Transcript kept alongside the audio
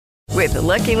With the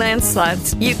Lucky Land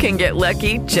Slots, you can get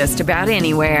lucky just about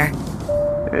anywhere.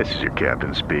 This is your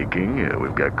captain speaking.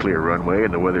 We've got clear runway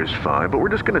and the weather's fine, but we're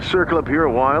just going to circle up here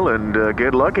a while and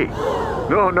get lucky.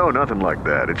 No, nothing like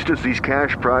that. It's just these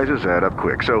cash prizes add up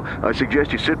quick. So I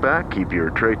suggest you sit back, keep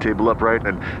your tray table upright,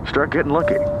 and start getting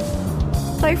lucky.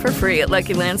 Play for free at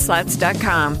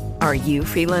LuckyLandSlots.com. Are you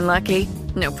feeling lucky?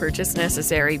 No purchase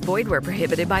necessary. Void where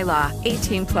prohibited by law.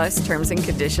 18 plus terms and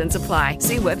conditions apply.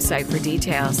 See website for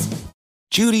details.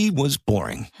 Judy was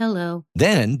boring. Hello.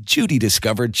 Then Judy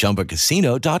discovered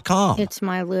ChumbaCasino.com. It's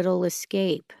my little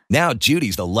escape. Now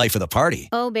Judy's the life of the party.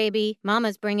 Oh, baby,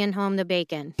 mama's bringing home the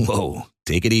bacon. Whoa,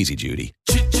 take it easy, Judy.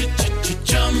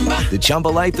 The Chumba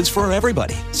life is for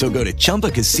everybody. So go to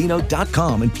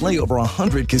ChumbaCasino.com and play over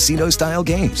 100 casino-style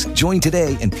games. Join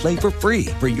today and play for free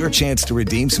for your chance to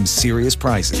redeem some serious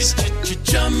prizes.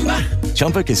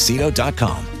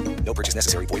 ChumbaCasino.com. No purchase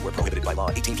necessary. Void where prohibited by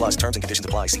law. 18 plus terms and conditions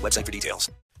apply. See website for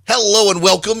details. Hello and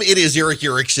welcome. It is Eric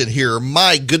Erickson here.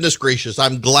 My goodness gracious.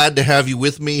 I'm glad to have you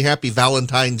with me. Happy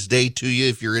Valentine's Day to you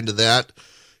if you're into that.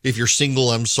 If you're single,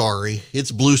 I'm sorry.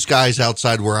 It's blue skies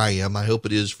outside where I am. I hope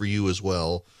it is for you as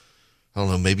well. I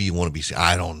don't know. Maybe you want to be,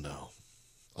 I don't know.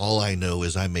 All I know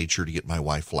is I made sure to get my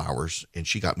wife flowers, and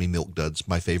she got me Milk Duds,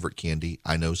 my favorite candy.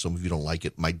 I know some of you don't like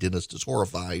it. My dentist is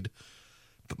horrified.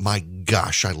 But my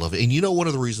gosh, I love it. And you know one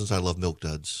of the reasons I love Milk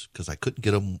Duds? Because I couldn't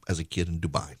get them as a kid in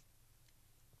Dubai.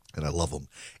 And I love them.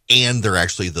 And they're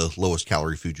actually the lowest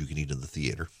calorie food you can eat in the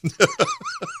theater.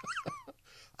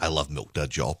 I love Milk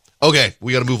Duds, y'all. Okay,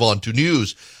 we got to move on to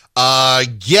news.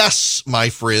 Yes, my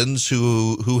friends,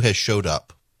 who has showed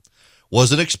up.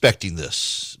 Wasn't expecting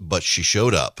this, but she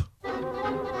showed up.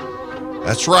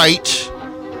 That's right.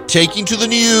 Taking to the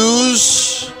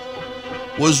news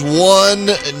was one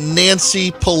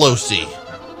Nancy Pelosi.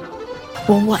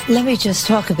 Well, let me just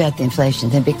talk about the inflation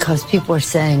thing, because people are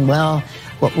saying, well,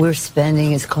 what we're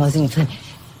spending is causing inflation.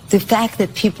 The fact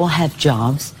that people have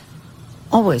jobs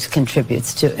always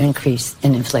contributes to increase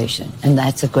in inflation, and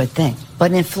that's a good thing.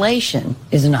 But inflation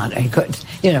is not a good,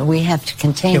 we have to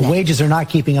contain that. Wages are not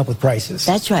keeping up with prices.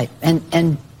 That's right.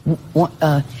 And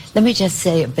let me just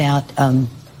say about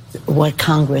what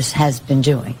Congress has been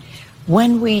doing.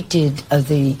 When we did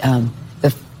the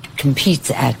Competes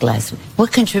Act last week,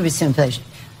 what contributes to inflation?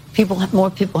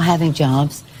 More people having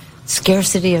jobs,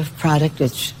 scarcity of product,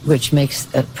 which makes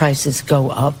prices go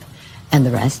up, and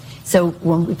the rest. So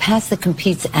when we passed the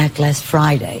Competes Act last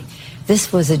Friday,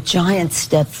 this was a giant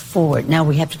step forward. Now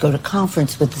we have to go to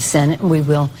conference with the Senate, and we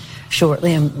will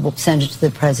shortly, and we'll send it to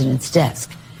the president's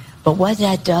desk. But what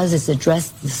that does is address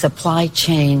the supply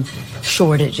chain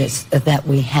shortages that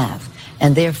we have,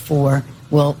 and therefore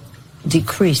will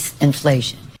decrease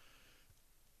inflation.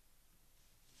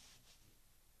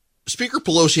 Speaker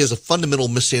Pelosi has a fundamental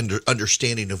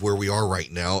misunderstanding of where we are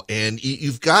right now, and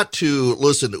you've got to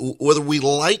listen, whether we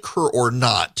like her or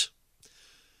not,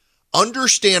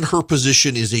 understand her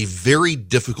position is a very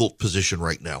difficult position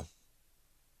right now.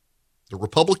 The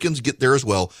Republicans get there as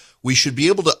well. We should be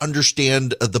able to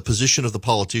understand the position of the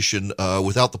politician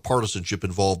without the partisanship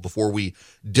involved before we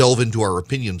delve into our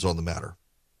opinions on the matter.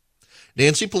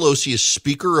 Nancy Pelosi is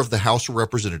Speaker of the House of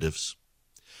Representatives.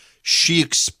 She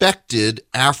expected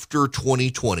after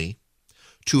 2020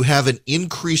 to have an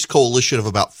increased coalition of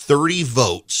about 30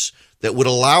 votes that would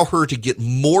allow her to get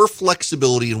more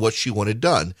flexibility in what she wanted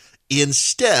done.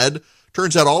 Instead,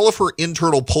 turns out all of her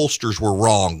internal pollsters were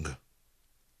wrong.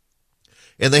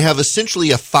 And they have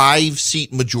essentially a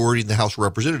 5-seat majority in the House of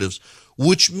Representatives,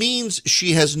 which means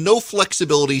she has no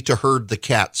flexibility to herd the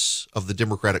cats of the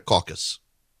Democratic caucus.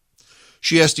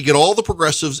 She has to get all the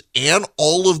progressives and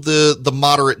all of the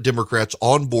moderate Democrats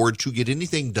on board to get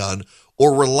anything done,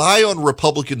 or rely on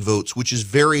Republican votes, which is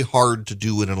very hard to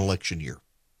do in an election year.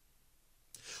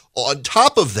 On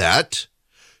top of that,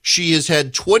 she has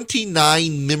had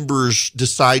 29 members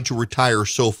decide to retire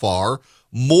so far.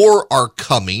 More are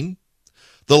coming.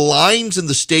 The lines in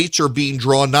the states are being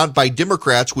drawn not by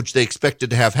Democrats, which they expected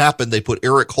to have happen. They put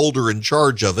Eric Holder in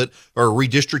charge of it, or a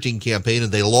redistricting campaign,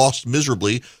 and they lost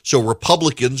miserably. So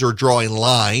Republicans are drawing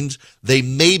lines. They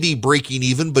may be breaking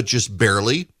even, but just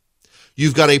barely.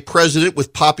 You've got a president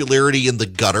with popularity in the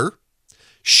gutter.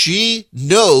 She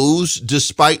knows,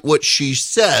 despite what she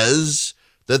says,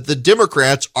 that the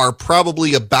Democrats are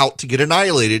probably about to get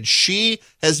annihilated. She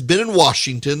has been in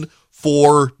Washington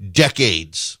for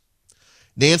decades.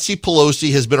 Nancy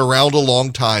Pelosi has been around a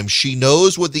long time. She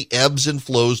knows what the ebbs and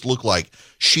flows look like.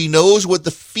 She knows what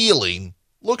the feeling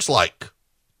looks like.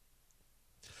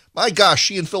 My gosh,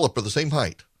 she and Philip are the same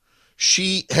height.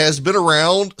 She has been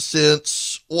around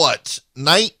since,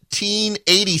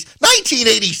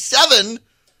 1987?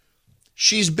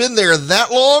 She's been there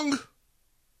that long?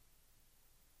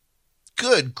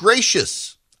 Good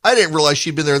gracious. I didn't realize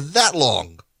she'd been there that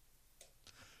long.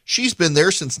 She's been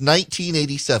there since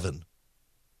 1987.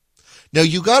 Now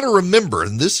you got to remember,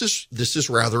 and this is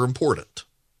rather important.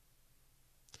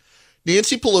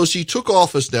 Nancy Pelosi took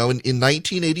office now in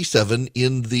 1987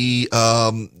 in the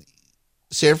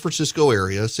San Francisco Bay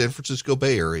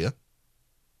Area.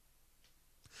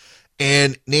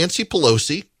 And Nancy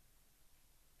Pelosi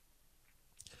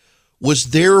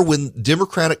was there when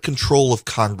Democratic control of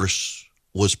Congress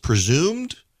was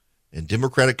presumed and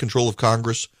Democratic control of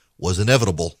Congress was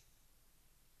inevitable.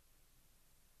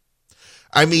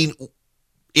 I mean,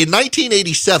 in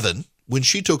 1987, when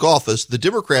she took office, the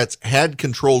Democrats had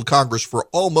controlled Congress for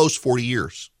almost 40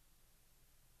 years.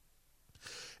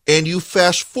 And you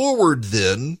fast forward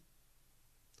then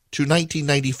to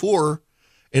 1994,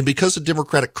 and because of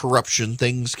Democratic corruption,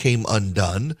 things came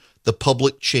undone. The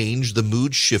public changed, the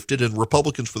mood shifted, and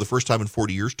Republicans, for the first time in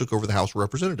 40 years, took over the House of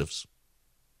Representatives.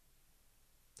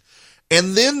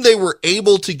 And then they were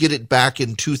able to get it back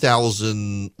in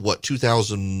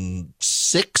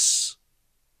 2006?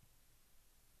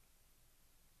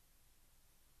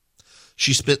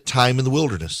 She spent time in the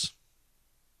wilderness.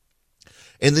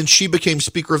 And then she became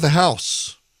Speaker of the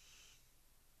House.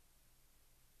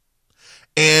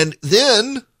 And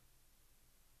then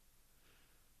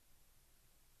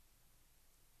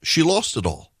she lost it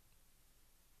all.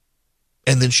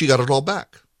 And then she got it all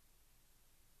back.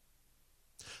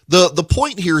 The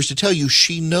point here is to tell you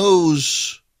she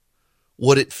knows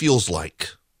what it feels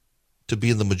like to be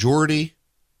in the majority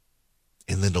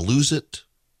and then to lose it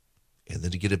and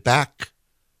then to get it back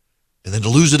and then to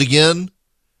lose it again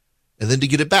and then to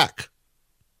get it back.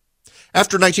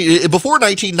 Before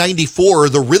 1994,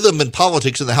 the rhythm in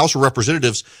politics in the House of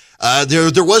Representatives,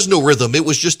 there was no rhythm. It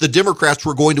was just the Democrats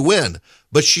were going to win.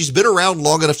 But she's been around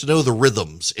long enough to know the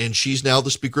rhythms, and she's now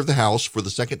the Speaker of the House for the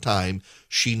second time.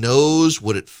 She knows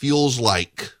what it feels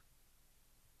like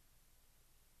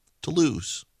to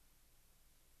lose.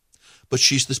 But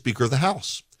she's the Speaker of the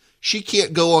House. She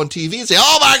can't go on TV and say,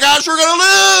 oh my gosh, we're going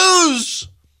to lose.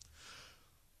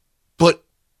 But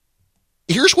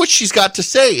here's what she's got to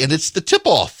say, and it's the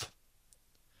tip-off.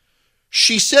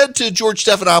 She said to George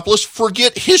Stephanopoulos,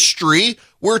 forget history,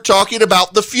 we're talking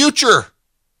about the future.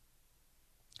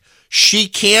 She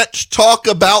can't talk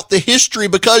about the history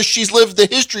because she's lived the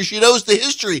history. She knows the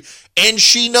history, and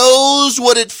she knows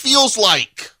what it feels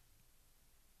like.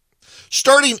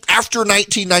 Starting after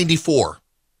 1994,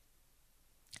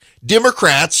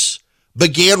 Democrats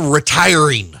began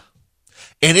retiring.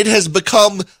 And it has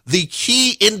become the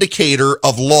key indicator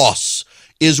of loss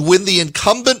is when the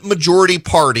incumbent majority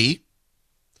party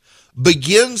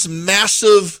begins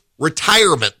massive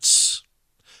retirements.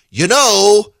 You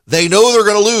know, they know they're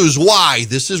going to lose. Why?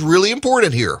 This is really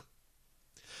important here.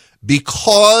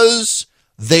 Because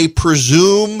they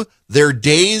presume their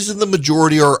days in the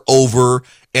majority are over,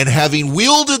 and having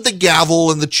wielded the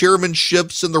gavel in the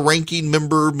chairmanships and the ranking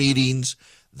member meetings,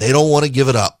 they don't want to give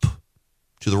it up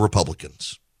to the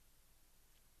Republicans.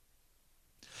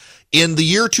 In the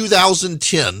year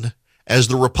 2010, as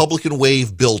the Republican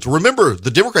wave built, remember,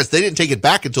 the Democrats, they didn't take it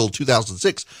back until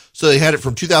 2006, so they had it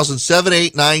from 2007,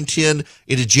 8, 9, 10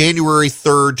 into January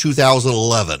 3rd,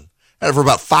 2011. Had it for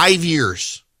about 5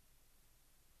 years.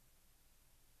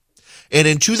 And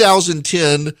in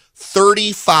 2010,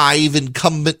 35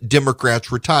 incumbent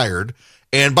Democrats retired.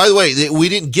 And by the way, we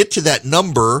didn't get to that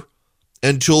number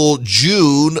until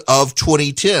June of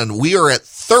 2010. We are at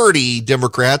 30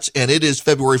 Democrats, and it is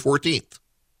February 14th.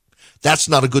 That's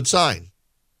not a good sign.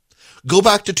 Go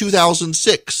back to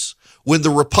 2006 when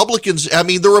the Republicans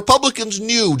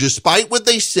knew, despite what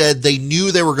they said, they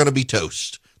knew they were going to be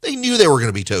toast. They knew they were going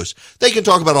to be toast. They can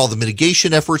talk about all the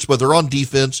mitigation efforts, but they're on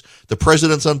defense. The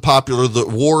president's unpopular. The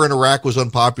war in Iraq was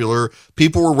unpopular.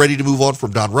 People were ready to move on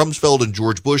from Don Rumsfeld and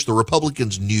George Bush. The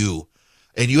Republicans knew.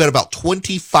 And you had about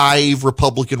 25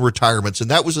 Republican retirements, and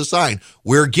that was a sign.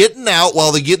 We're getting out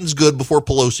while the getting's good before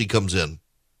Pelosi comes in.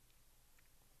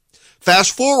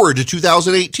 Fast forward to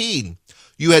 2018.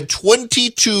 You had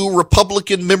 22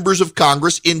 Republican members of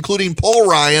Congress, including Paul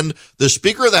Ryan, the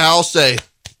Speaker of the House, say,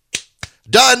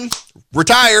 done,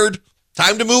 retired,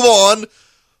 time to move on.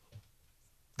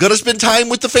 Gonna spend time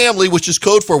with the family, which is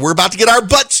code for we're about to get our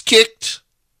butts kicked.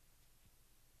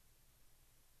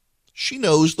 She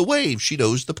knows the wave. She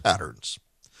knows the patterns.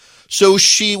 So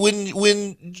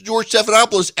when George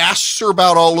Stephanopoulos asks her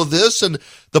about all of this, and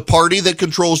the party that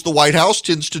controls the White House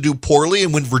tends to do poorly,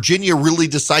 and when Virginia really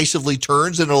decisively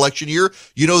turns in an election year,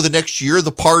 the next year the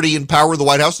party in power in the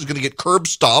White House is going to get curb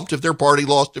stomped if their party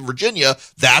lost in Virginia.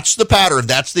 That's the pattern.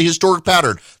 That's the historic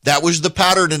pattern. That was the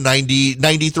pattern in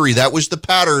 93. That was the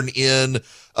pattern in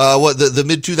the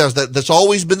mid 2000s. That's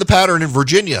always been the pattern in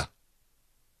Virginia.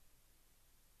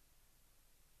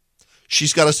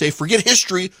 She's got to say, forget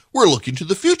history. We're looking to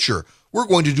the future. We're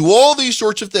going to do all these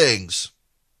sorts of things.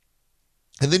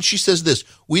 And then she says this: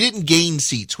 we didn't gain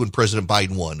seats when President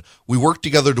Biden won. We worked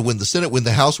together to win the Senate, win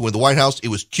the House, win the White House. It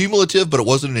was cumulative, but it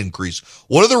wasn't an increase.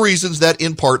 One of the reasons that,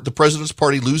 in part, the president's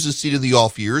party loses seat in the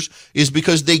off years is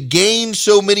because they gained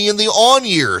so many in the on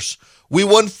years. We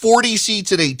won 40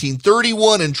 seats in 18,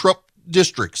 31 in Trump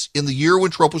districts. In the year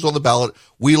when Trump was on the ballot,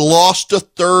 we lost a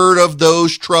third of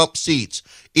those Trump seats.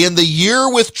 In the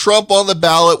year with Trump on the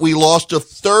ballot, we lost a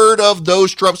third of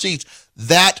those Trump seats.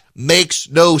 That makes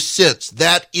no sense.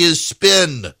 That is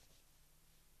spin.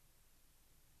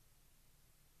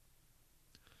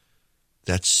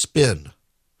 That's spin.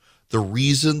 The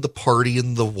reason the party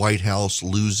in the White House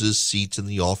loses seats in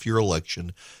the off-year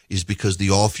election is because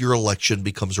the off-year election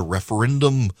becomes a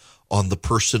referendum on the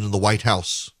person in the White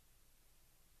House.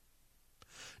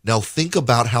 Now think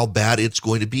about how bad it's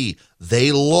going to be.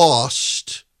 They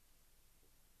lost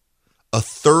a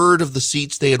third of the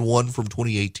seats they had won from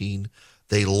 2018.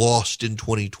 They lost in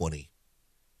 2020.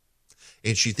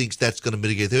 And she thinks that's going to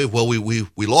mitigate. Well,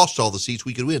 we lost all the seats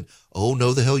we could win. Oh,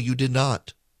 no, the hell you did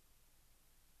not.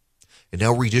 And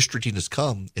now redistricting has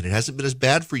come, and it hasn't been as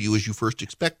bad for you as you first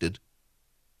expected.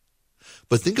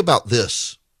 But think about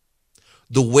this.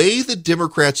 The way the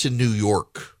Democrats in New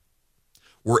York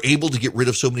were able to get rid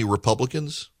of so many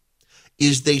Republicans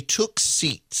is they took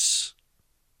seats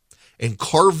and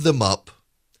carved them up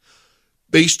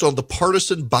based on the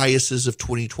partisan biases of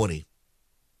 2020.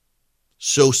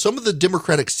 So some of the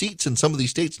Democratic seats in some of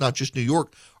these states, not just New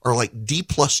York, are like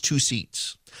D+2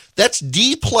 seats. That's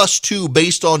D+2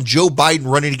 based on Joe Biden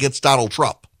running against Donald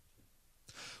Trump.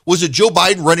 Was it Joe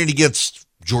Biden running against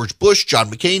George Bush, John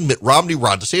McCain, Mitt Romney,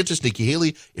 Ron DeSantis, Nikki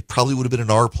Haley? It probably would have been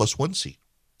an R+1 seat.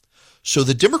 So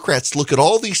the Democrats look at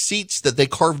all these seats that they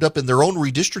carved up in their own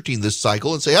redistricting this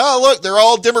cycle and say, oh, look, they're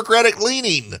all Democratic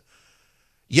leaning.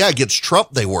 Yeah, against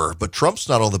Trump they were, but Trump's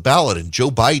not on the ballot. And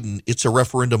Joe Biden, it's a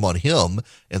referendum on him.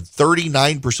 And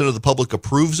 39% of the public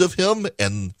approves of him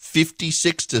and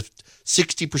 56 to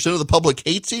 60% of the public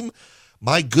hates him.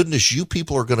 My goodness, you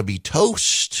people are going to be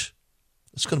toast.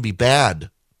 It's going to be bad.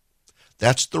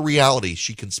 That's the reality.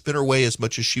 She can spin her way as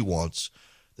much as she wants.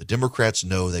 The Democrats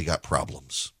know they got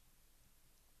problems.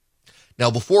 Now,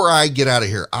 before I get out of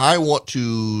here, I want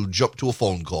to jump to a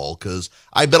phone call because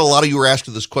I bet a lot of you are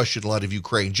asking this question, a lot of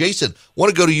Ukraine. Jason,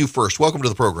 want to go to you first. Welcome to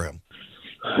the program.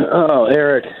 Oh,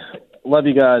 Eric, love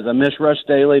you guys. I miss Rush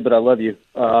Daly, but I love you.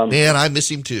 Man, I miss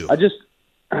him too.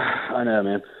 I know,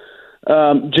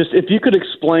 man. Just if you could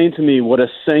explain to me what a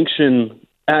sanction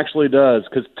actually does,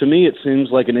 because to me it seems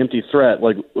like an empty threat.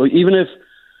 Like, even if,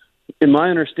 in my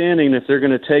understanding, if they're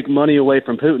going to take money away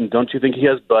from Putin, don't you think he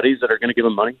has buddies that are going to give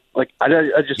him money? Like, I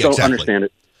just don't understand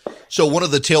it. So one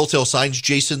of the telltale signs,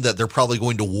 Jason, that they're probably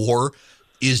going to war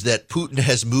is that Putin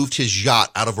has moved his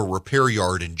yacht out of a repair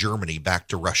yard in Germany back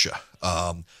to Russia.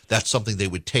 That's something they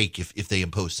would take if they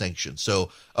impose sanctions.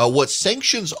 So what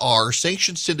sanctions are,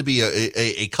 sanctions tend to be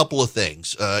a couple of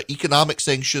things. Economic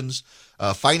sanctions,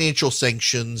 financial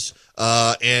sanctions,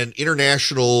 and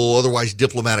international, otherwise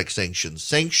diplomatic sanctions.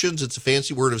 Sanctions, it's a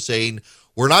fancy word of saying,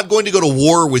 we're not going to go to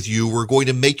war with you. We're going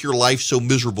to make your life so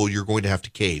miserable you're going to have to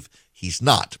cave. He's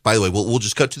not. By the way, we'll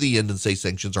just cut to the end and say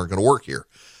sanctions aren't going to work here.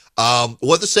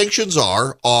 What the sanctions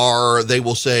are they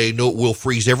will say, no, we'll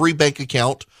freeze every bank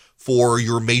account for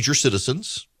your major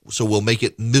citizens. So we'll make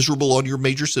it miserable on your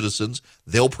major citizens.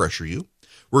 They'll pressure you.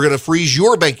 We're going to freeze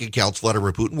your bank accounts,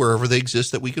 Vladimir Putin, wherever they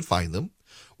exist that we can find them.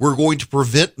 We're going to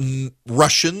prevent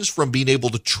Russians from being able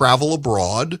to travel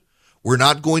abroad. We're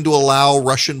not going to allow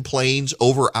Russian planes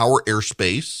over our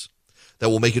airspace. That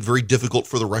will make it very difficult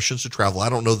for the Russians to travel. I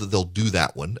don't know that they'll do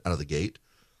that one out of the gate.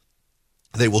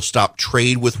 They will stop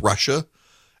trade with Russia.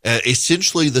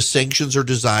 Essentially, the sanctions are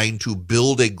designed to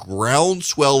build a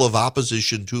groundswell of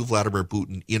opposition to Vladimir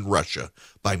Putin in Russia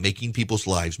by making people's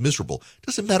lives miserable. It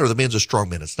doesn't matter. The man's a strong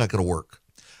man. It's not going to work.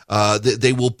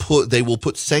 They will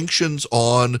put sanctions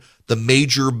on the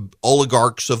major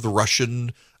oligarchs of the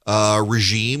Russian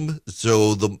regime.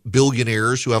 So the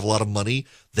billionaires who have a lot of money,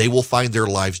 they will find their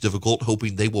lives difficult,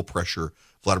 hoping they will pressure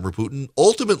Vladimir Putin.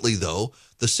 Ultimately, though,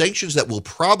 the sanctions that will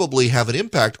probably have an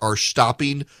impact are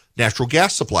stopping natural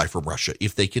gas supply from Russia,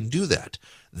 if they can do that.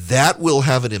 That will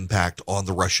have an impact on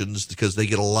the Russians because they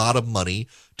get a lot of money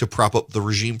to prop up the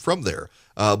regime from there.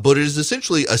 But it is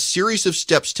essentially a series of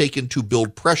steps taken to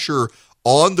build pressure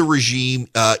on the regime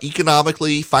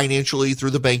economically, financially, through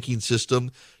the banking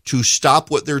system, to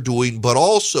stop what they're doing, but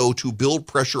also to build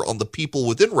pressure on the people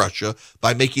within Russia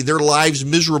by making their lives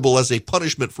miserable as a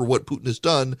punishment for what Putin has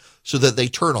done so that they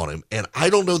turn on him. And I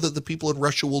don't know that the people in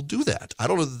Russia will do that. I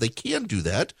don't know that they can do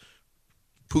that.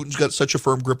 Putin's got such a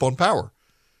firm grip on power.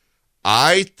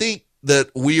 I think that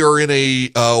we are in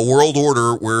a world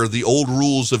order where the old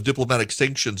rules of diplomatic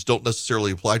sanctions don't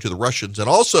necessarily apply to the Russians. And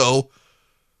also,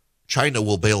 China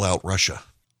will bail out Russia.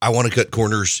 I want to cut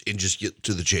corners and just get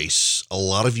to the chase. A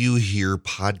lot of you hear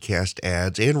podcast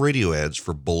ads and radio ads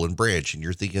for Bull and Branch, and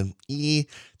you're thinking,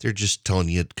 they're just telling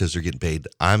you it because they're getting paid.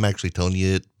 I'm actually telling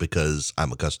you it because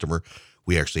I'm a customer.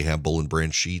 We actually have Bull and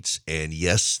Branch sheets, and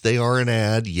yes, they are an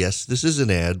ad. Yes, this is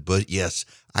an ad, but yes,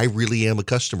 I really am a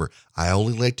customer. I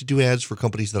only like to do ads for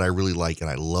companies that I really like, and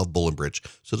I love Bull and Branch.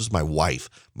 So does my wife.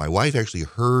 My wife actually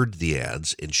heard the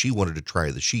ads, and she wanted to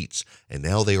try the sheets, and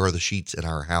now they are the sheets in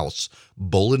our house.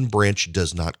 Bull and Branch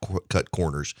does not cut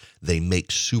corners. They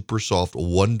make super soft,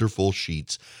 wonderful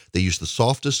sheets. They use the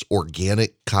softest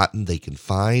organic cotton they can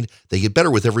find. They get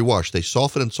better with every wash. They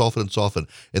soften and soften and soften,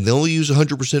 and they only use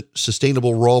 100%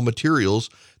 sustainable raw materials.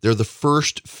 They're the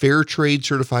first fair trade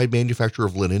certified manufacturer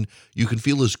of linen. You can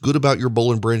feel as good about your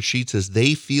Bull and Branch sheets as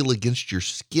they feel against your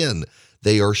skin.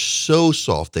 They are so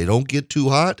soft. They don't get too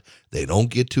hot. They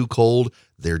don't get too cold.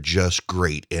 They're just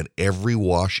great, and every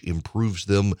wash improves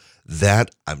them.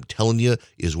 That, I'm telling you,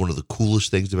 is one of the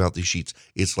coolest things about these sheets.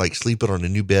 It's like sleeping on a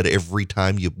new bed every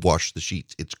time you wash the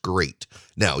sheets. It's great.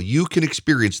 Now, you can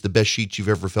experience the best sheets you've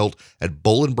ever felt at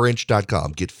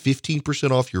bullandbranch.com. Get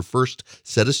 15% off your first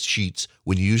set of sheets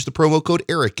when you use the promo code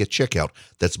ERIC at checkout.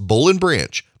 That's Bull and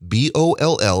Branch,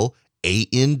 BOLLAND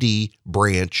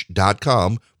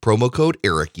branch.com, promo code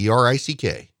ERIC,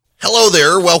 ERICK. Hello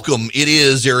there. Welcome. It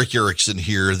is Eric Erickson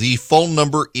here. The phone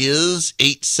number is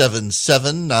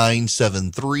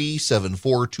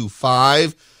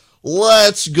 877-973-7425.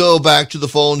 Let's go back to the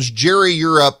phones. Jerry,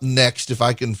 you're up next. If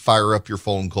I can fire up your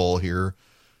phone call here.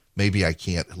 Maybe I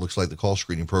can't. It looks like the call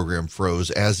screening program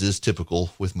froze, as is typical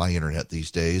with my internet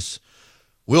these days.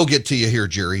 We'll get to you here,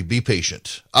 Jerry. Be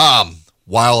patient.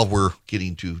 While we're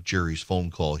getting to Jerry's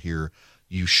phone call here,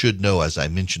 you should know, as I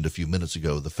mentioned a few minutes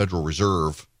ago, the Federal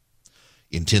Reserve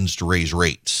intends to raise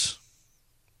rates.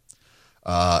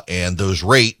 And those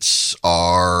rates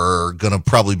are going to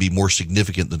probably be more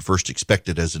significant than first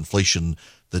expected as inflation,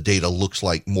 the data looks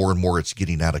like more and more it's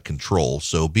getting out of control.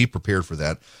 So be prepared for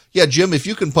that. Yeah, Jim, if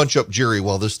you can punch up Jerry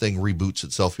while this thing reboots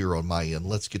itself here on my end,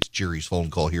 let's get to Jerry's phone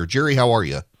call here. Jerry, how are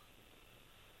you?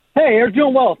 Hey, you're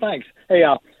doing well, thanks. Hey,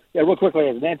 real quickly,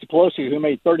 Nancy Pelosi, who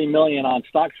made $30 million on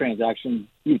stock transactions,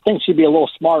 you'd think she'd be a little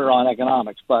smarter on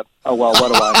economics, but oh well,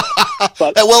 what do I know?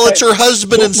 But, well, it's her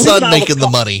husband and son making the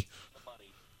money.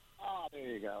 Oh, there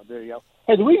you go.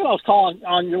 Hey, the reason I was calling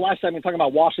on your last segment talking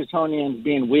about Washingtonians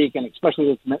being weak, and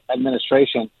especially this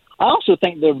administration, I also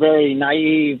think they're very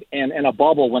naive and in a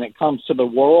bubble when it comes to the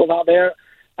world out there.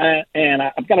 And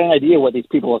I've got an idea what these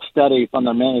people have studied from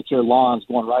their manicured lawns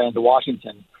going right into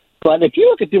Washington. But if you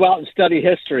look at throughout and study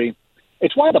history,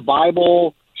 it's why the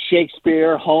Bible,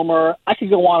 Shakespeare, Homer, I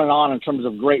could go on in terms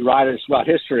of great writers throughout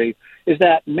history, is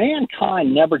that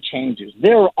mankind never changes.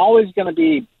 There are always going to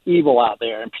be evil out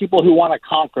there and people who want to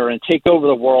conquer and take over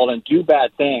the world and do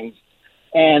bad things.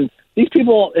 And these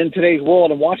people in today's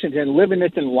world in Washington live in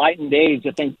this enlightened age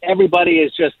that think everybody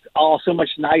is just so much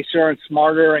nicer and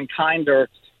smarter and kinder.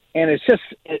 And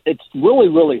it's really,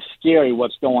 really scary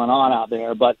what's going on out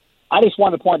there. But I just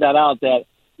wanted to point that out that,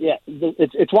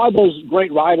 it's why those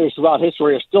great writers throughout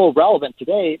history are still relevant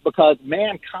today, because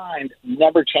mankind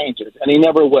never changes, and he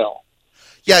never will.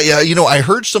 Yeah. I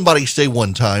heard somebody say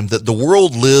one time that the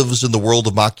world lives in the world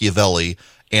of Machiavelli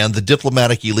and the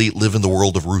diplomatic elite live in the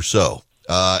world of Rousseau.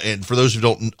 And for those who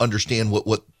don't understand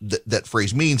what that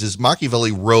phrase means, is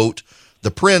Machiavelli wrote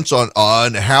The Prince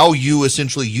on how you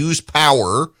essentially use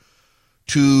power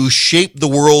to shape the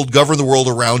world, govern the world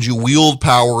around you, wield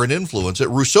power and influence it.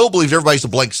 Rousseau believed everybody's a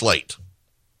blank slate.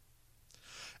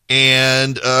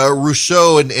 And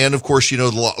Rousseau, and of course,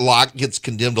 Locke gets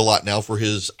condemned a lot now for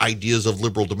his ideas of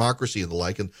liberal democracy and the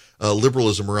like, and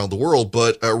liberalism around the world.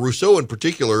 But Rousseau in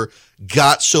particular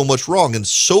got so much wrong, and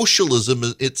socialism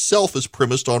itself is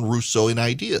premised on Rousseauian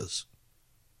ideas.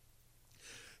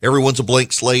 Everyone's a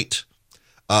blank slate.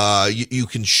 You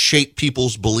can shape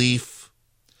people's belief.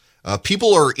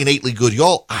 People are innately good.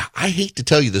 Y'all, I hate to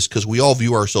tell you this because we all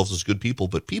view ourselves as good people,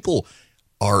 but people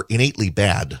are innately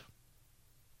bad.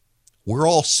 We're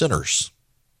all sinners.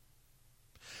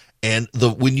 And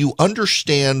when you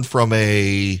understand from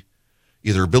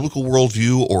either a biblical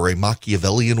worldview or a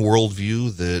Machiavellian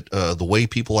worldview that the way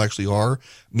people actually are,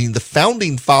 I mean, the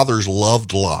founding fathers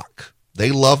loved Locke.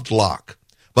 They loved Locke.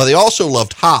 But they also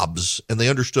loved Hobbes, and they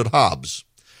understood Hobbes.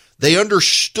 They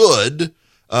understood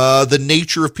the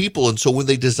nature of people. And so when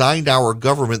they designed our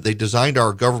government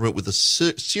with a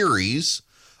series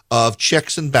of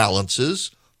checks and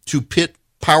balances to pit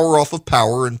power off of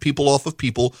power and people off of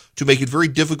people to make it very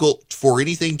difficult for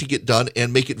anything to get done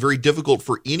and make it very difficult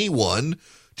for anyone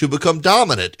to become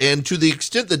dominant. And to the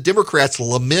extent that Democrats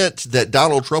lament that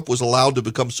Donald Trump was allowed to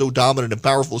become so dominant and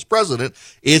powerful as president,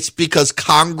 it's because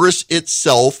Congress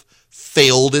itself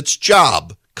failed its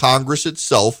job. Congress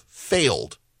itself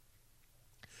failed.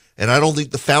 And I don't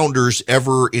think the founders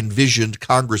ever envisioned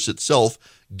Congress itself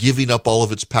giving up all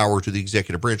of its power to the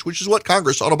executive branch, which is what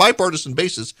Congress on a bipartisan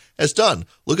basis has done.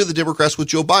 Look at the Democrats with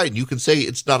Joe Biden. You can say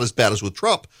it's not as bad as with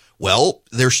Trump. Well,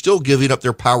 they're still giving up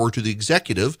their power to the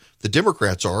executive. The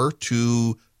Democrats are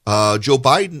to Joe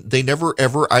Biden. They never,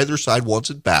 ever, either side wants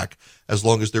it back as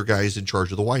long as their guy is in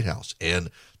charge of the White House.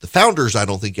 And the founders, I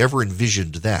don't think, ever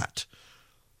envisioned that.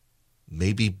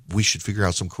 Maybe we should figure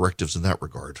out some correctives in that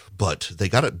regard. But they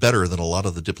got it better than a lot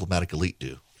of the diplomatic elite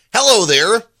do. Hello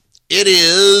there. It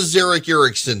is Eric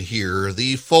Erickson here.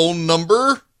 The phone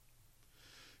number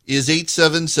is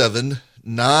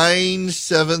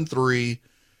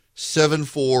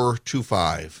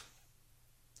 877-973-7425.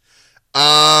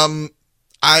 I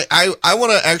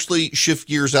want to actually shift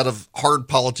gears out of hard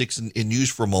politics and news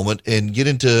for a moment and get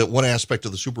into one aspect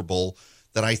of the Super Bowl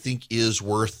that I think is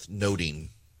worth noting.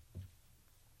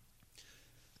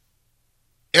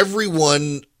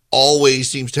 Everyone always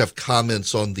seems to have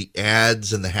comments on the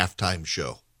ads and the halftime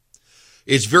show.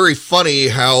 It's very funny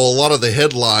how a lot of the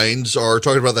headlines are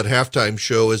talking about that halftime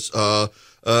show as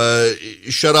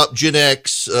shut up Gen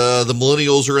X, the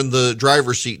millennials are in the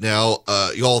driver's seat now.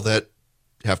 Y'all, that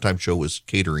halftime show was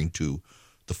catering to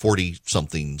the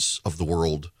 40-somethings of the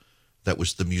world. That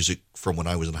was the music from when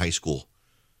I was in high school.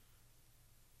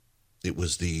 It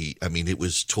was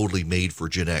totally made for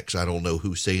Gen X. I don't know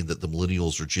who's saying that the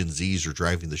millennials or Gen Zs are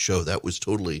driving the show. That was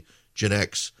totally Gen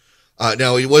X.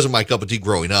 Now, it wasn't my cup of tea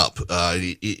growing up.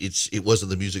 It wasn't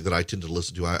the music that I tend to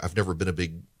listen to. I've never been a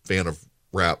big fan of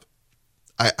rap.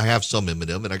 I have some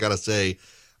Eminem, and I got to say,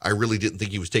 I really didn't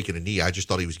think he was taking a knee. I just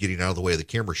thought he was getting out of the way of the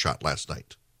camera shot last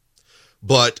night.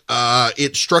 But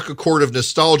it struck a chord of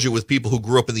nostalgia with people who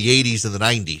grew up in the 80s and the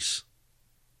 90s.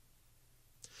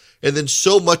 And then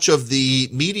so much of the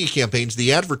media campaigns,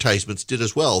 the advertisements did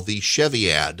as well. The Chevy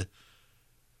ad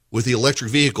with the electric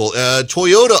vehicle.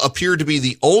 Toyota appeared to be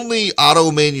the only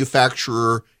auto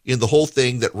manufacturer in the whole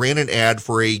thing that ran an ad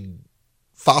for a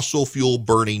fossil fuel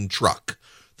burning truck.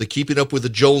 The Keeping Up with the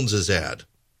Joneses ad.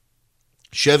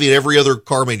 Chevy and every other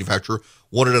car manufacturer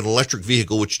wanted an electric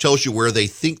vehicle, which tells you where they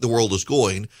think the world is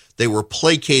going. They were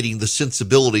placating the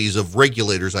sensibilities of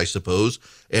regulators, I suppose,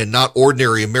 and not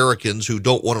ordinary Americans who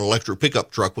don't want an electric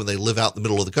pickup truck when they live out in the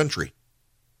middle of the country.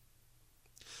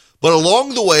 But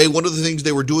along the way, one of the things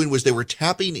they were doing was they were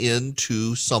tapping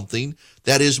into something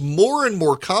that is more and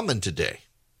more common today,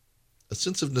 a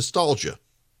sense of nostalgia.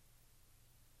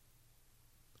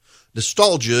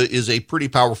 Nostalgia is a pretty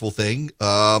powerful thing.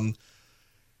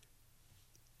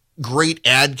 Great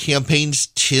ad campaigns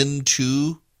tend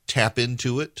to tap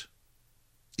into it.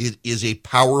 It is a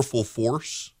powerful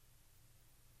force.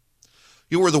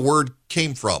 You know where the word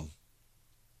came from.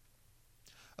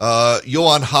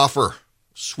 Johann Hofer,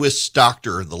 Swiss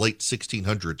doctor in the late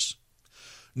 1600s,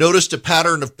 noticed a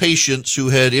pattern of patients who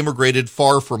had immigrated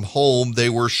far from home. They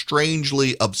were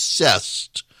strangely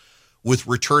obsessed with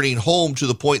returning home to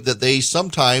the point that they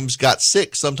sometimes got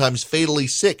sick, sometimes fatally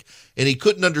sick, and he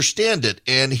couldn't understand it.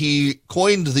 And he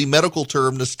coined the medical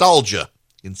term nostalgia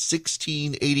in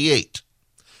 1688.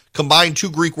 Combined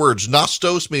two Greek words,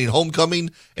 nostos, meaning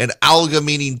homecoming, and alga,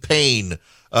 meaning pain.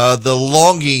 The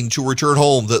longing to return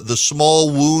home, the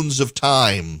small wounds of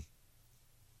time.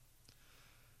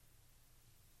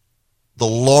 The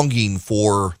longing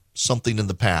for something in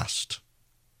the past.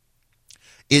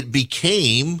 It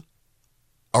became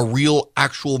a real,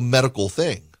 actual medical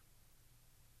thing.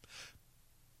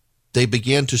 They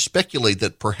began to speculate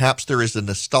that perhaps there is a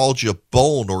nostalgia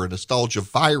bone or a nostalgia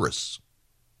virus.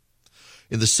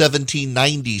 In the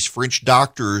 1790s, French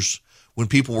doctors, when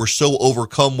people were so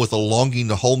overcome with a longing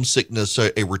to homesickness,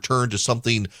 a return to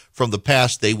something from the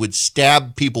past, they would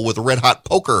stab people with a red-hot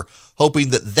poker, hoping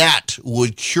that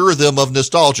would cure them of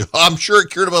nostalgia. I'm sure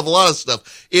it cured them of a lot of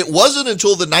stuff. It wasn't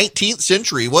until the 19th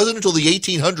century, it wasn't until the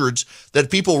 1800s that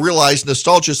people realized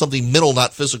nostalgia is something mental,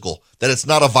 not physical, that it's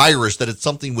not a virus, that it's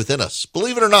something within us.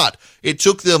 Believe it or not, it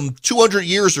took them 200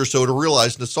 years or so to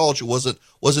realize nostalgia wasn't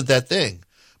that thing.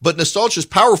 But nostalgia is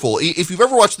powerful. If you've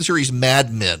ever watched the series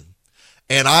Mad Men,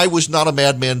 and I was not a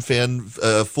Mad Men fan,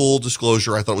 full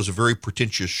disclosure, I thought it was a very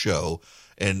pretentious show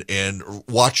and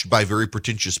watched by very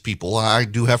pretentious people. I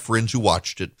do have friends who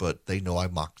watched it, but they know I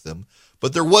mocked them.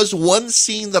 But there was one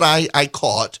scene that I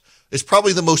caught. It's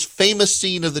probably the most famous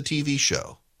scene of the TV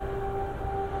show.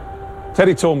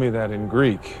 Teddy told me that in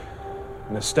Greek,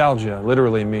 nostalgia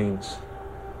literally means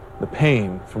the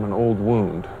pain from an old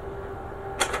wound.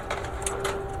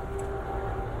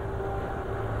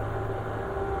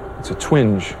 It's a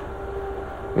twinge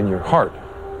in your heart,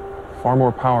 far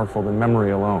more powerful than memory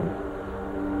alone.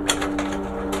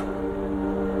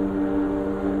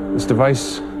 This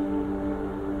device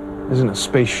isn't a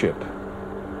spaceship.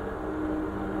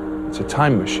 It's a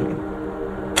time machine.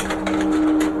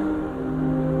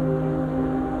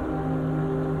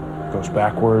 It goes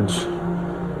backwards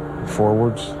and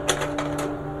forwards.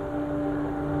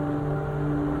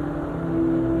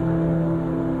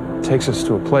 It takes us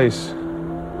to a place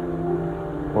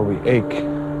where we ache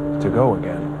to go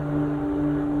again.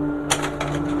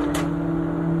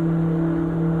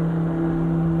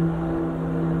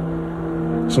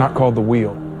 It's not called the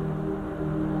wheel.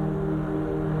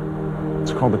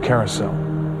 It's called the carousel.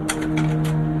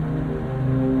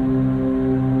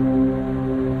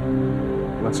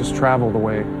 It lets us travel the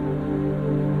way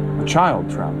a child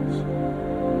travels.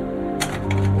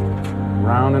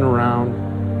 Round and around,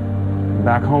 and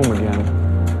back home again.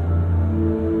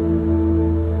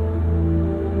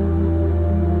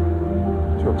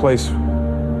 To a place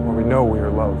where we know we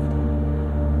are loved.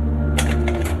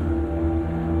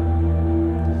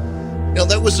 Now,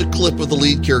 that was a clip of the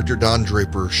lead character, Don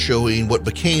Draper, showing what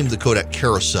became the Kodak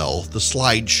Carousel, the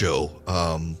slideshow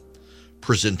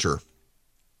presenter.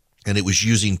 And it was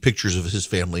using pictures of his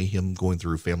family, him going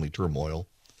through family turmoil.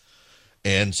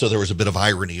 And so there was a bit of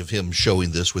irony of him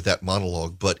showing this with that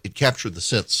monologue, but it captured the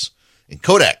sense, and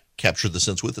Kodak captured the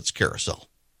sense with its carousel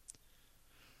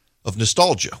of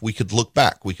nostalgia. We could look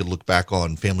back. We could look back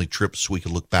on family trips. We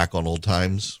could look back on old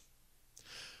times.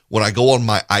 When I go on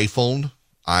my iPhone,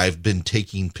 I've been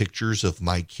taking pictures of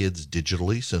my kids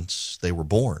digitally since they were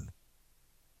born.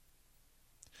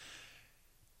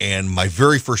 And my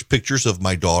very first pictures of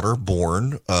my daughter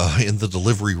born in the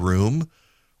delivery room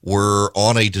were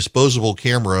on a disposable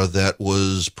camera that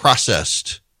was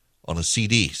processed on a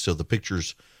CD, so the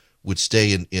pictures would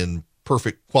stay in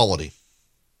perfect quality.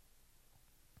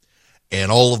 And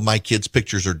all of my kids'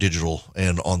 pictures are digital.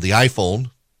 And on the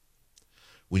iPhone,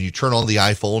 when you turn on the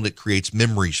iPhone, it creates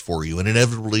memories for you. And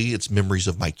inevitably, it's memories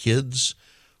of my kids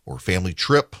or family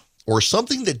trip or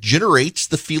something that generates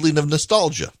the feeling of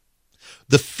nostalgia.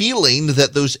 The feeling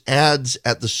that those ads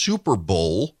at the Super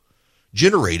Bowl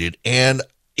generated. And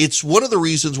it's one of the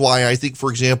reasons why I think, for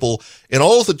example, in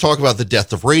all of the talk about the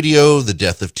death of radio, the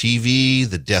death of TV,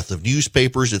 the death of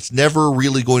newspapers, it's never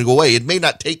really going to go away. It may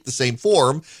not take the same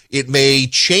form. It may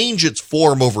change its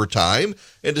form over time.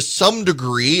 And to some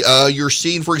degree, you're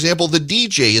seeing, for example, the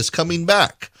DJ is coming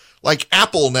back. Like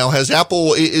Apple now has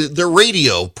their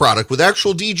radio product with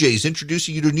actual DJs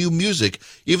introducing you to new music.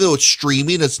 Even though it's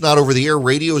streaming, it's not over the air.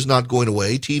 Radio is not going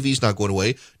away. TV's not going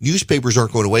away. Newspapers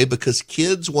aren't going away because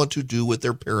kids want to do what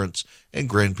their parents and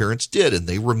grandparents did. And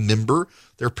they remember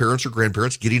their parents or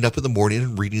grandparents getting up in the morning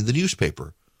and reading the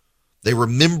newspaper. They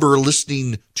remember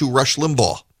listening to Rush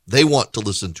Limbaugh. They want to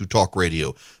listen to talk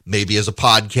radio, maybe as a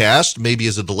podcast, maybe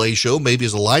as a delay show, maybe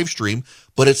as a live stream,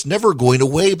 but it's never going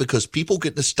away because people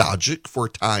get nostalgic for a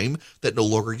time that no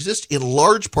longer exists, in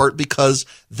large part because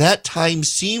that time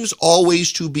seems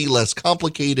always to be less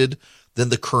complicated than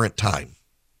the current time.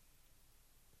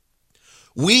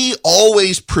 We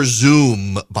always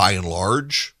presume, by and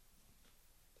large,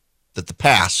 that the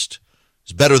past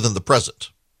is better than the present.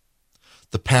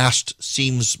 The past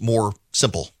seems more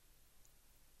simple.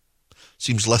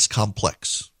 Seems less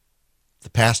complex. The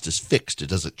past is fixed. It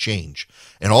doesn't change.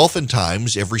 And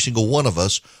oftentimes, every single one of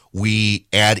us, we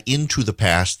add into the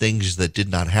past things that did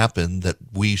not happen that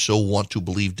we so want to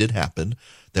believe did happen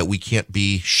that we can't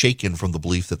be shaken from the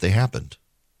belief that they happened.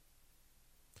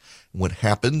 What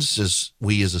happens as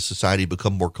we as a society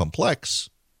become more complex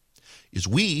is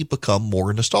we become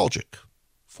more nostalgic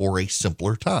for a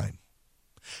simpler time.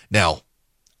 Now,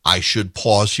 I should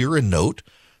pause here and note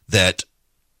that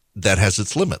that has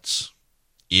its limits.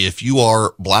 If you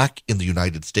are black in the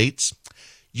United States,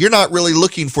 you're not really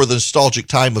looking for the nostalgic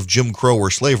time of Jim Crow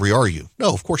or slavery, are you?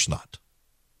 No, of course not.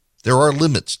 There are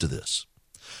limits to this.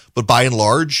 But by and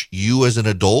large, you as an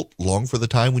adult long for the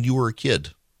time when you were a kid.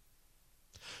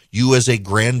 You as a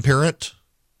grandparent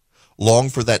long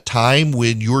for that time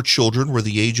when your children were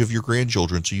the age of your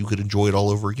grandchildren so you could enjoy it all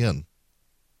over again.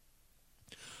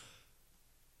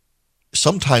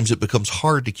 Sometimes it becomes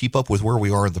hard to keep up with where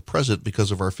we are in the present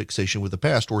because of our fixation with the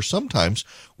past, or sometimes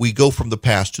we go from the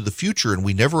past to the future and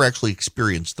we never actually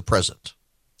experience the present.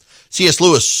 C.S.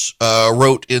 Lewis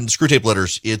wrote in Screwtape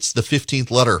Letters, it's the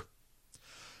 15th letter.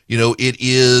 You know, it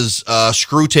is,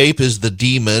 Screwtape is the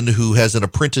demon who has an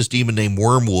apprentice demon named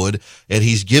Wormwood, and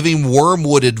he's giving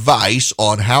Wormwood advice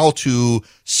on how to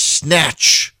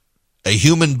snatch a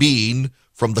human being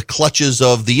from the clutches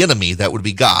of the enemy, that would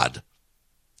be God.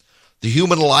 The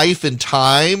human life and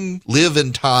time, live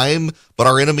in time, but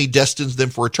our enemy destines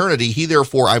them for eternity. He,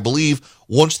 therefore, I believe,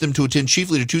 wants them to attend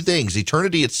chiefly to two things,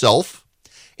 eternity itself,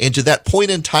 and to that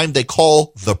point in time they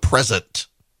call the present.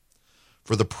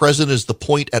 For the present is the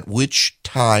point at which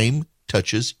time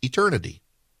touches eternity.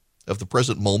 Of the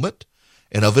present moment,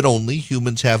 and of it only,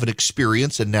 humans have an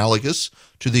experience analogous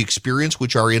to the experience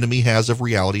which our enemy has of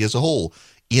reality as a whole.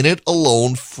 In it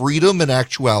alone, freedom and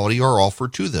actuality are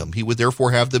offered to them. He would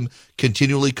therefore have them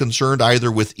continually concerned either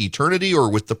with eternity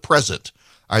or with the present,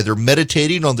 either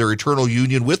meditating on their eternal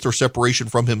union with or separation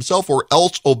from himself, or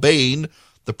else obeying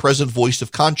the present voice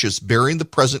of conscience, bearing the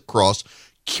present cross,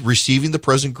 receiving the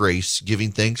present grace,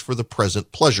 giving thanks for the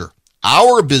present pleasure.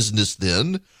 Our business,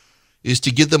 then, is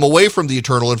to get them away from the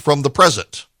eternal and from the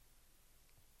present.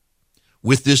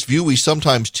 With this view, we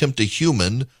sometimes tempt a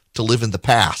human to live in the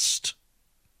past.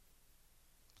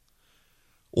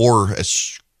 Or,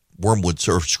 as Wormwood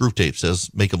or Screwtape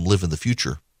says, make them live in the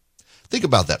future. Think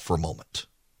about that for a moment.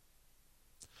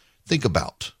 Think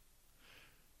about.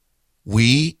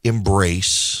 We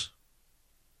embrace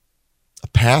a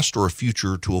past or a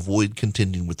future to avoid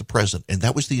contending with the present. And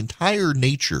that was the entire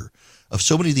nature of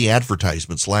so many of the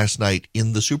advertisements last night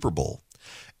in the Super Bowl.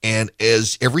 And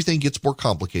as everything gets more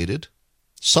complicated,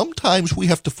 sometimes we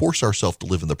have to force ourselves to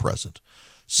live in the present.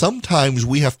 Sometimes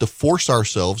we have to force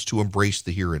ourselves to embrace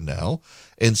the here and now.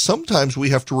 And sometimes we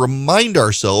have to remind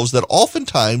ourselves that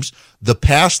oftentimes the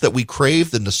past that we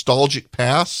crave, the nostalgic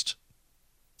past,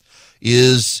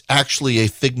 is actually a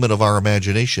figment of our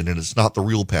imagination, and it's not the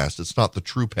real past. It's not the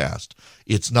true past.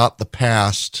 It's not the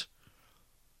past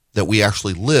that we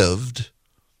actually lived.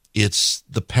 It's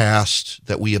the past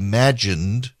that we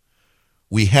imagined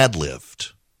we had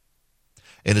lived.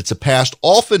 And it's a past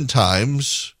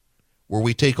oftentimes where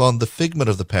we take on the figment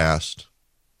of the past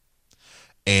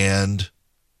and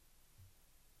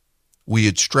we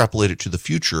extrapolate it to the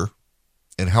future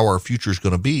and how our future is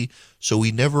going to be, so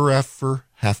we never ever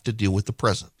have to deal with the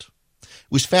present.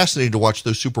 It was fascinating to watch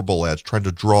those Super Bowl ads trying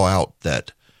to draw out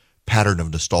that pattern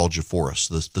of nostalgia for us.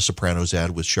 The Sopranos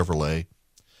ad with Chevrolet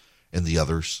and the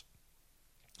others.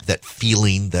 That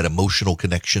feeling, that emotional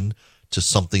connection to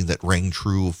something that rang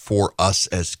true for us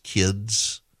as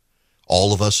kids.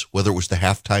 All of us, whether it was the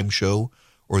halftime show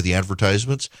or the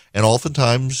advertisements. And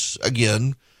oftentimes,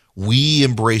 again, we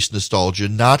embrace nostalgia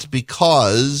not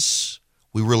because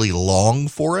we really long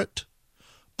for it,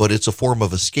 but it's a form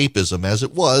of escapism, as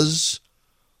it was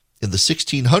in the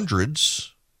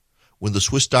 1600s when the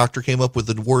Swiss doctor came up with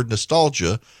the word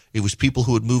nostalgia. It was people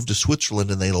who had moved to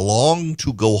Switzerland and they longed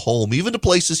to go home, even to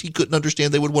places he couldn't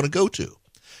understand they would want to go to.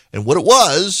 And what it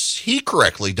was, he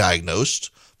correctly diagnosed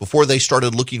before they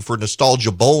started looking for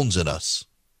nostalgia bones in us,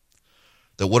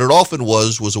 that what it often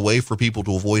was a way for people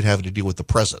to avoid having to deal with the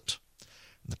present.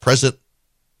 The present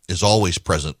is always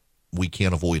present. We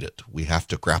can't avoid it. We have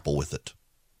to grapple with it.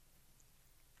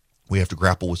 We have to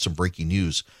grapple with some breaking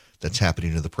news that's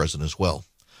happening in the present as well.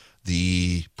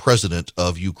 The president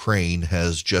of Ukraine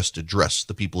has just addressed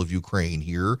the people of Ukraine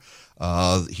here.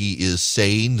 He is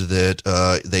saying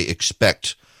that they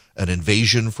expect an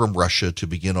invasion from Russia to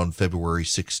begin on February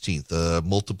 16th.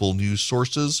 Multiple news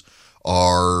sources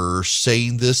are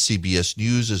saying this. CBS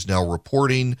News is now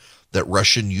reporting that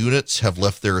Russian units have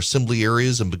left their assembly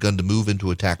areas and begun to move into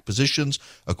attack positions.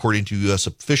 According to U.S.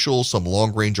 officials, some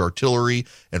long-range artillery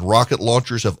and rocket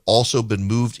launchers have also been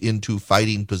moved into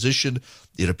fighting position.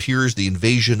 It appears the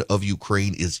invasion of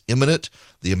Ukraine is imminent.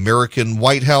 The American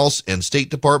White House and State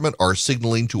Department are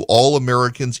signaling to all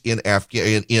Americans in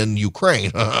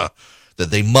Ukraine that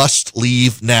they must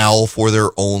leave now for their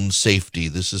own safety.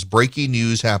 This is breaking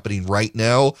news happening right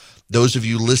now. Those of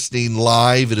you listening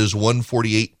live, it is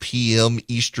 1:48 p.m.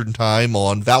 Eastern Time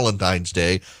on Valentine's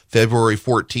Day, February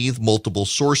 14th. Multiple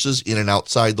sources in and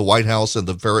outside the White House and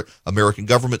the American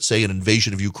government say an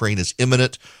invasion of Ukraine is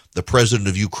imminent. The president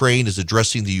of Ukraine is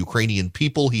addressing the Ukrainian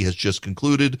people. He has just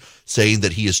concluded, saying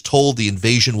that he is told the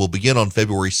invasion will begin on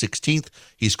February 16th.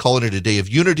 He's calling it a day of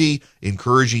unity,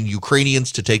 encouraging Ukrainians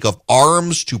to take up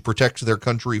arms to protect their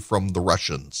country from the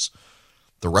Russians.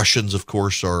 The Russians, of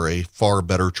course, are a far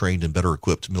better trained and better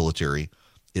equipped military.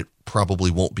 It probably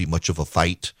won't be much of a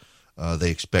fight. They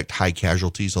expect high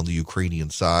casualties on the Ukrainian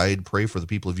side. Pray for the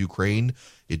people of Ukraine.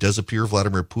 It does appear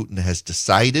Vladimir Putin has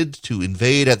decided to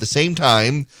invade at the same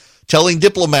time, telling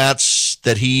diplomats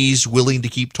that he's willing to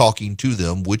keep talking to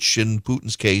them, which in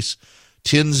Putin's case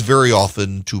tends very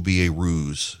often to be a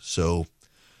ruse. So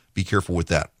be careful with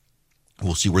that.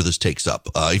 We'll see where this takes up.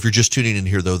 If you're just tuning in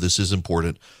here, though, this is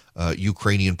important.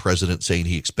 Ukrainian president saying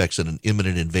he expects an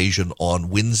imminent invasion on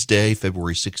Wednesday,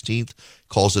 February 16th,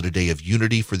 calls it a day of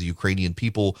unity for the Ukrainian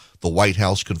people. The White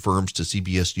House confirms to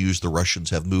CBS News the Russians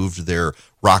have moved their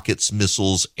rockets,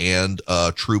 missiles, and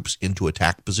troops into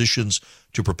attack positions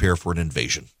to prepare for an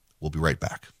invasion. We'll be right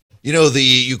back. You know, the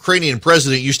Ukrainian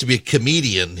president used to be a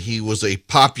comedian. He was a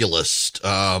populist.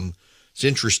 It's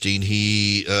interesting.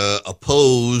 He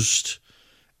opposed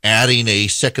adding a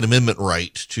Second Amendment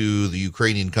right to the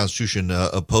Ukrainian Constitution,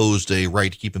 opposed a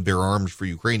right to keep and bear arms for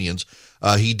Ukrainians.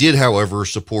 He did, however,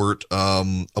 support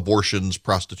abortions,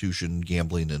 prostitution,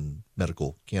 gambling, and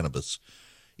medical cannabis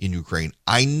in Ukraine.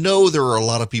 I know there are a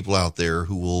lot of people out there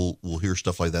who will hear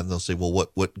stuff like that, and they'll say, well,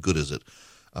 what good is it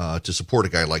to support a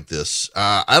guy like this?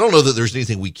 I don't know that there's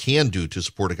anything we can do to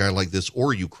support a guy like this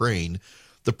or Ukraine.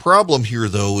 The problem here,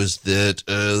 though, is that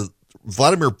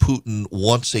Vladimir Putin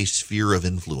wants a sphere of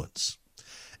influence.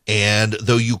 And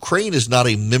though Ukraine is not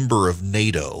a member of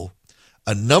NATO,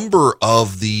 a number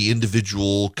of the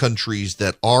individual countries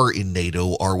that are in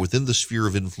NATO are within the sphere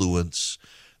of influence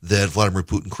that Vladimir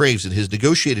Putin craves. And his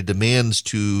negotiated demands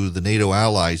to the NATO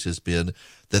allies has been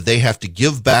that they have to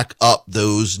give back up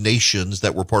those nations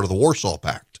that were part of the Warsaw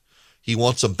Pact. He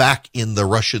wants them back in the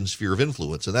Russian sphere of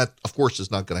influence. And that, of course,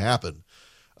 is not going to happen.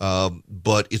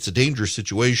 But it's a dangerous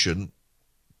situation,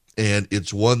 and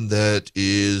it's one that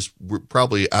is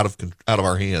probably out of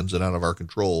our hands and out of our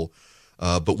control,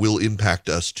 but will impact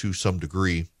us to some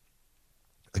degree.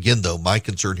 Again, though, my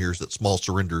concern here is that small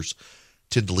surrenders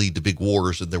tend to lead to big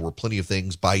wars, and there were plenty of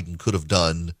things Biden could have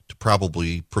done to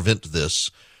probably prevent this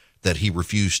that he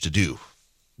refused to do.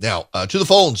 Now, to the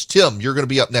phones. Tim, you're going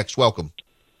to be up next. Welcome.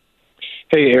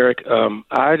 Hey, Eric.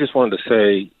 I just wanted to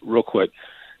say real quick,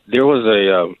 there was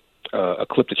a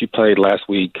clip that you played last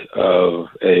week of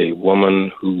a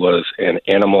woman who was an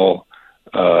animal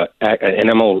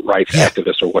rights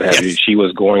activist or what have you. She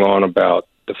was going on about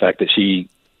the fact that she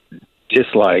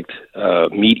disliked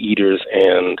meat eaters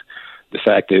and the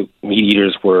fact that meat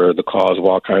eaters were the cause of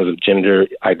all kinds of gender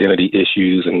identity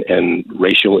issues and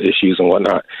racial issues and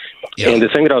whatnot. Yeah. And the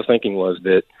thing that I was thinking was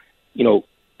that,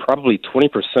 probably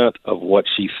 20% of what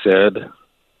she said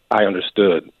I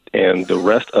understood, and the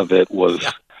rest of it was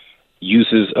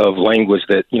uses of language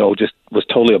that, just was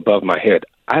totally above my head.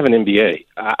 I have an MBA.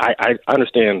 I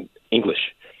understand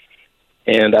English.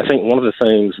 And I think one of the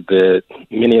things that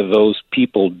many of those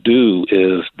people do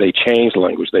is they change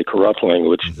language, they corrupt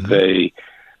language, they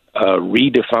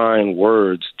redefine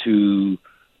words to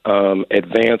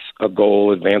advance a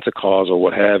goal, advance a cause, or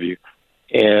what have you.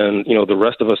 And, the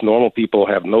rest of us normal people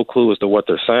have no clue as to what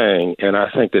they're saying. And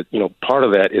I think that, part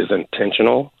of that is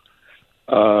intentional.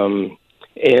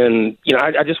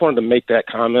 I just wanted to make that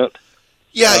comment.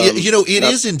 Yeah, it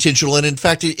is intentional. And in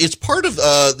fact, it's part of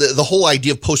the whole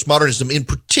idea of postmodernism, in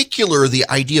particular, the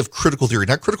idea of critical theory,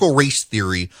 not critical race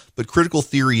theory, but critical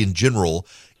theory in general,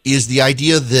 is the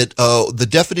idea that the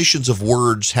definitions of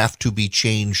words have to be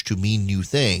changed to mean new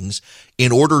things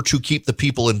in order to keep the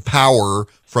people in power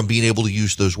from being able to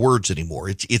use those words anymore.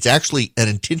 It's actually an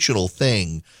intentional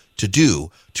thing to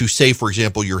do, to say, for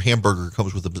example, your hamburger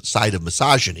comes with a side of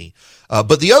misogyny.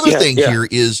 But the other thing here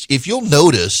is, if you'll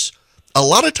notice, a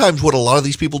lot of times what a lot of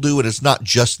these people do, and it's not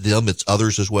just them, it's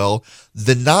others as well,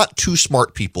 the not too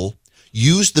smart people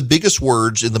use the biggest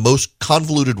words in the most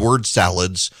convoluted word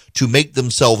salads to make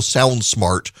themselves sound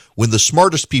smart, when the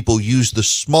smartest people use the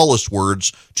smallest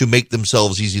words to make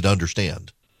themselves easy to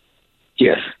understand.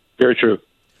 Yes, very true.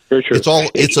 Very true.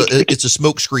 It's a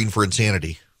smoke screen for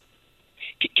insanity.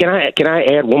 Can I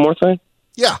add one more thing?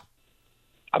 Yeah.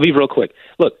 I'll be real quick.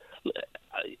 Look,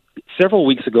 several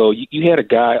weeks ago, you had a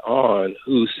guy on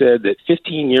who said that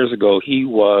 15 years ago he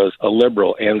was a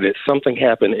liberal and that something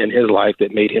happened in his life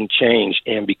that made him change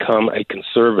and become a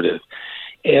conservative.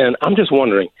 And I'm just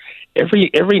wondering,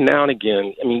 every now and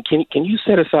again, I mean, can you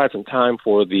set aside some time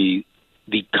for the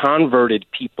converted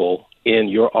people in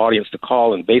your audience to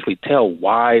call and basically tell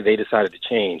why they decided to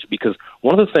change? Because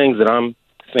one of the things that I'm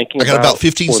thinking I got about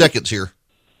 15 seconds here.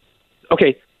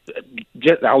 Okay.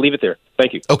 I'll leave it there.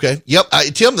 Thank you. Okay. Yep.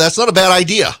 Tim, that's not a bad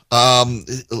idea.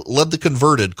 Let the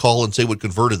converted call and say what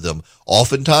converted them.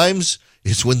 Oftentimes,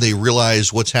 it's when they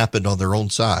realize what's happened on their own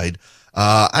side.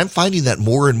 I'm finding that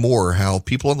more and more, how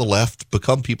people on the left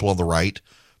become people on the right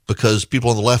because people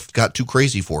on the left got too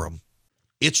crazy for them.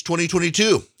 It's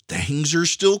 2022. Things are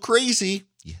still crazy.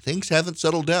 Things haven't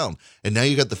settled down. And now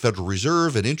you got the Federal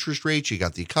Reserve and interest rates. You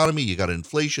got the economy. You got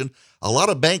inflation. A lot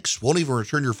of banks won't even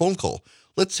return your phone call.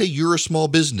 Let's say you're a small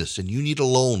business and you need a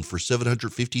loan for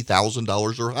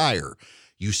 $750,000 or higher.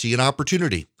 You see an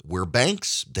opportunity where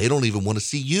banks, they don't even want to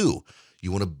see you.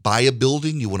 You want to buy a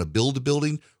building, you want to build a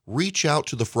building, reach out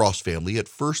to the Frost family at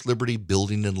First Liberty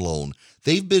Building and Loan.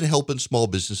 They've been helping small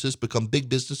businesses become big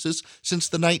businesses since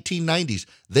the 1990s.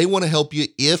 They want to help you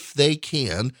if they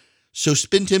can. So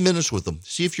spend 10 minutes with them.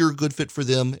 See if you're a good fit for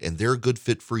them and they're a good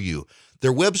fit for you.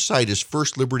 Their website is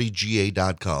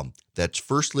firstlibertyga.com. That's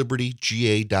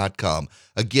firstlibertyga.com.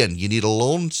 Again, you need a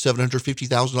loan,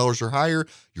 $750,000 or higher.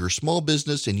 You're a small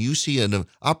business and you see an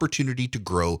opportunity to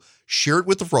grow. Share it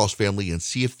with the Frost family and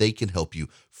see if they can help you.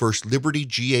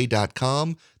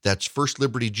 Firstlibertyga.com. That's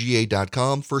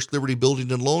firstlibertyga.com. First Liberty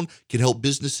Building and Loan can help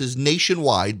businesses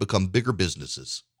nationwide become bigger businesses.